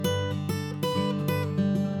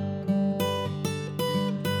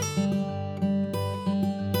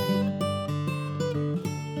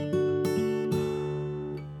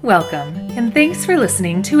Welcome, and thanks for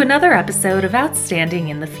listening to another episode of Outstanding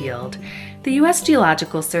in the Field, the U.S.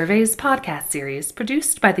 Geological Survey's podcast series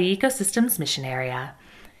produced by the Ecosystems Mission Area.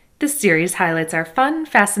 This series highlights our fun,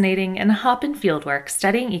 fascinating, and hop-in fieldwork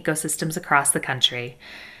studying ecosystems across the country.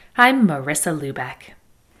 I'm Marissa Lubeck.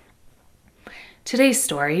 Today's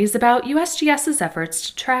story is about USGS's efforts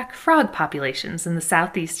to track frog populations in the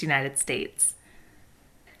southeast United States.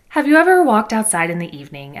 Have you ever walked outside in the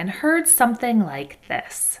evening and heard something like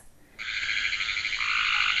this?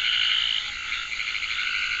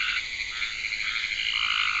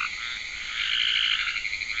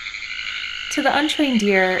 To the untrained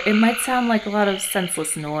ear, it might sound like a lot of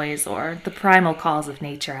senseless noise or the primal calls of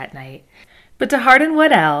nature at night. But to Hardin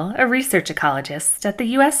Waddell, a research ecologist at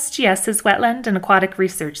the USGS's Wetland and Aquatic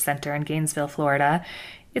Research Center in Gainesville, Florida,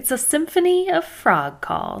 it's a symphony of frog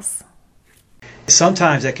calls.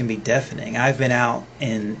 Sometimes that can be deafening. I've been out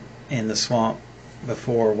in the swamp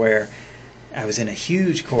before where I was in a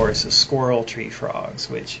huge chorus of squirrel tree frogs,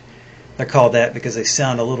 which they're called that because they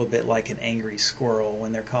sound a little bit like an angry squirrel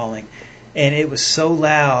when they're calling. And it was so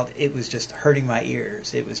loud, it was just hurting my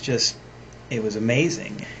ears. It was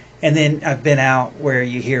amazing. And then I've been out where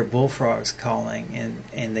you hear bullfrogs calling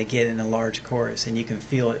and they get in a large chorus and you can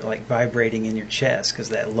feel it like vibrating in your chest because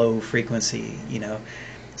that low frequency,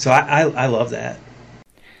 So I love that.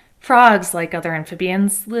 Frogs, like other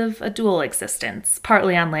amphibians, live a dual existence,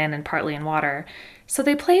 partly on land and partly in water, so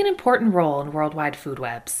they play an important role in worldwide food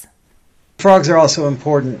webs. Frogs are also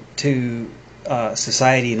important to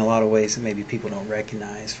society in a lot of ways that maybe people don't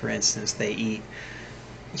recognize. For instance, they eat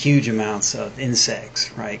huge amounts of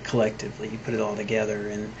insects, right, collectively. You put it all together,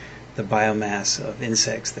 and the biomass of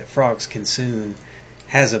insects that frogs consume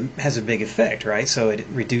has a big effect, right? So it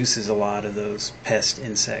reduces a lot of those pest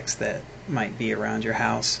insects that might be around your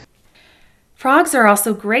house. Frogs are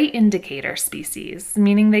also great indicator species,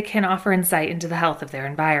 meaning they can offer insight into the health of their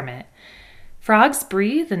environment. Frogs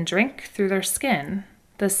breathe and drink through their skin.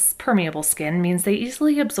 This permeable skin means they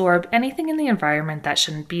easily absorb anything in the environment that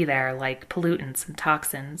shouldn't be there, like pollutants and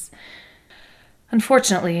toxins.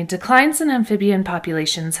 Unfortunately, declines in amphibian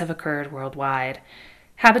populations have occurred worldwide.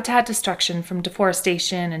 Habitat destruction from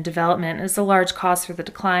deforestation and development is a large cause for the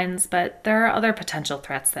declines, but there are other potential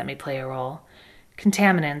threats that may play a role.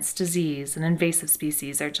 Contaminants, disease, and invasive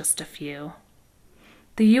species are just a few.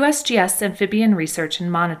 The USGS Amphibian Research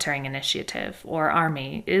and Monitoring Initiative, or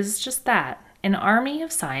ARMI, is just that, an army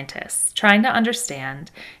of scientists trying to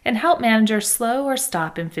understand and help managers slow or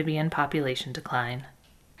stop amphibian population decline.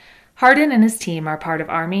 Hardin and his team are part of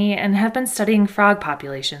ARMI and have been studying frog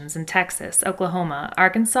populations in Texas, Oklahoma,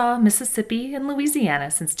 Arkansas, Mississippi, and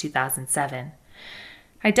Louisiana since 2007.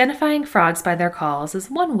 Identifying frogs by their calls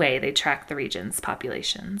is one way they track the region's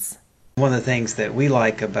populations. One of the things that we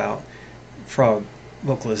like about frog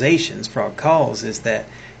vocalizations, frog calls, is that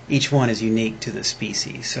each one is unique to the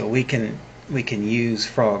species. So we can use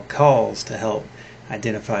frog calls to help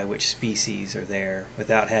identify which species are there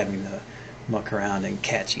without having to muck around and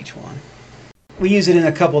catch each one. We use it in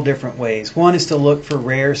a couple different ways. One is to look for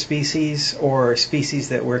rare species or species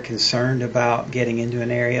that we're concerned about getting into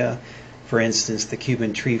an area. For instance, the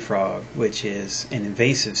Cuban tree frog, which is an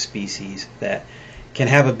invasive species that can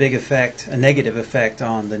have a big effect, a negative effect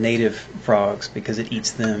on the native frogs because it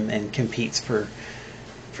eats them and competes for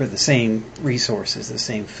the same resources, the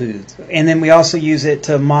same foods. And then we also use it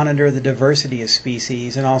to monitor the diversity of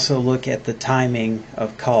species and also look at the timing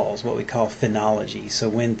of calls, what we call phenology. So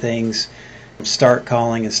when things start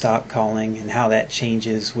calling and stop calling and how that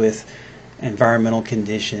changes with environmental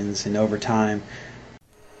conditions and over time.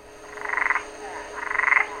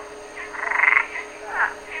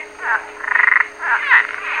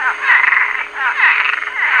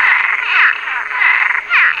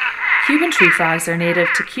 Cuban tree frogs are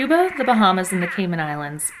native to Cuba, the Bahamas, and the Cayman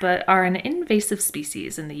Islands, but are an invasive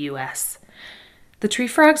species in the U.S. The tree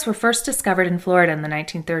frogs were first discovered in Florida in the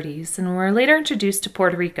 1930s and were later introduced to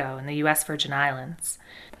Puerto Rico and the U.S. Virgin Islands.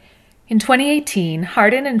 In 2018,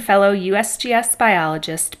 Hardin and fellow USGS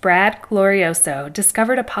biologist Brad Glorioso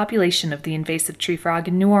discovered a population of the invasive tree frog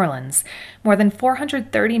in New Orleans, more than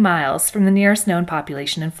 430 miles from the nearest known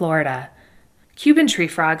population in Florida. Cuban tree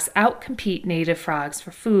frogs outcompete native frogs for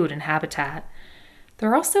food and habitat.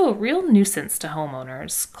 They're also a real nuisance to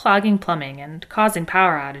homeowners, clogging plumbing and causing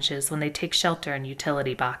power outages when they take shelter in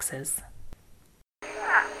utility boxes.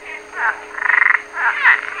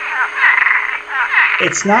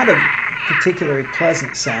 It's not a particularly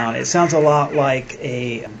pleasant sound. It sounds a lot like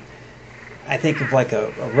I think of like a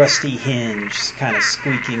rusty hinge kind of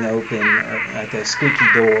squeaking open, or like a squeaky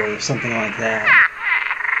door or something like that.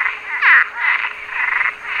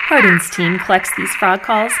 Hardin's team collects these frog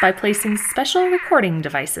calls by placing special recording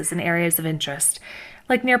devices in areas of interest,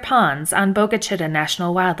 like near ponds on Boca Chica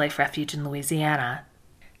National Wildlife Refuge in Louisiana.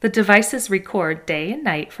 The devices record day and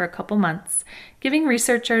night for a couple months, giving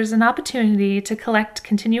researchers an opportunity to collect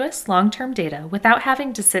continuous long-term data without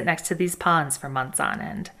having to sit next to these ponds for months on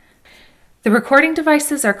end. The recording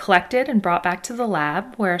devices are collected and brought back to the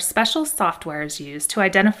lab, where special software is used to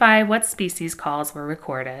identify what species calls were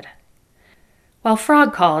recorded. While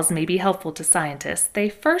frog calls may be helpful to scientists, they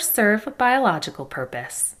first serve a biological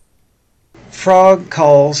purpose. Frog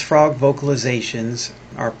calls, frog vocalizations,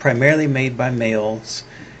 are primarily made by males,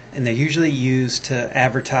 and they're usually used to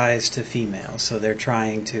advertise to females. So they're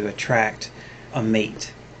trying to attract a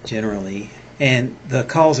mate, generally. And the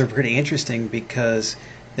calls are pretty interesting because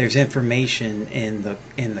there's information in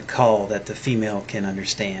the call that the female can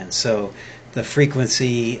understand. So the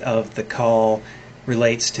frequency of the call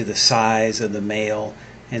relates to the size of the male,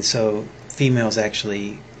 and so females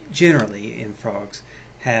actually, generally in frogs,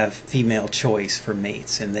 have female choice for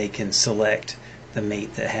mates, and they can select the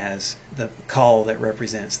mate that has the call that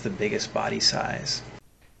represents the biggest body size.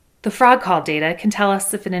 The frog call data can tell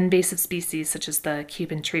us if an invasive species such as the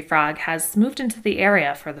Cuban tree frog has moved into the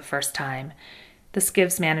area for the first time. This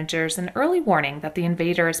gives managers an early warning that the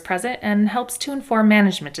invader is present and helps to inform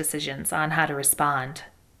management decisions on how to respond.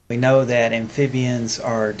 We know that amphibians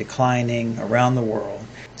are declining around the world,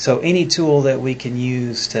 so any tool that we can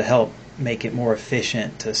use to help make it more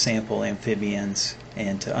efficient to sample amphibians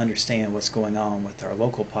and to understand what's going on with our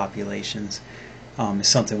local populations is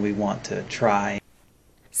something we want to try.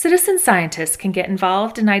 Citizen scientists can get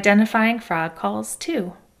involved in identifying frog calls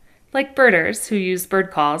too. Like birders who use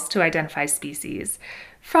bird calls to identify species,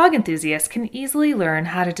 frog enthusiasts can easily learn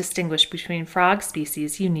how to distinguish between frog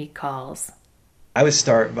species' unique calls. I would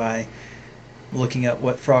start by looking up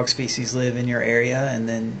what frog species live in your area and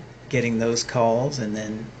then getting those calls and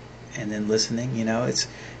then listening.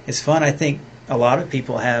 It's fun. I think a lot of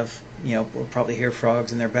people will probably hear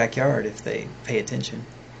frogs in their backyard if they pay attention.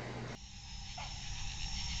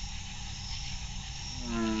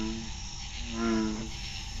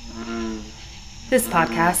 This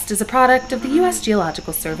podcast is a product of the U.S.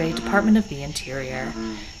 Geological Survey, Department of the Interior.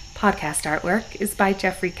 Podcast artwork is by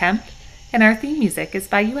Jeffrey Kemp, and our theme music is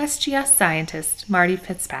by USGS scientist Marty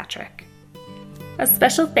Fitzpatrick. A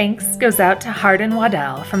special thanks goes out to Hardin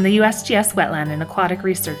Waddell from the USGS Wetland and Aquatic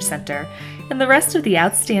Research Center and the rest of the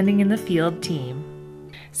Outstanding in the Field team: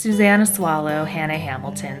 Susanna Swallow, Hannah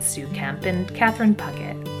Hamilton, Sue Kemp, and Catherine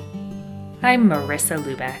Puckett. I'm Marissa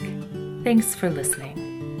Lubeck. Thanks for listening.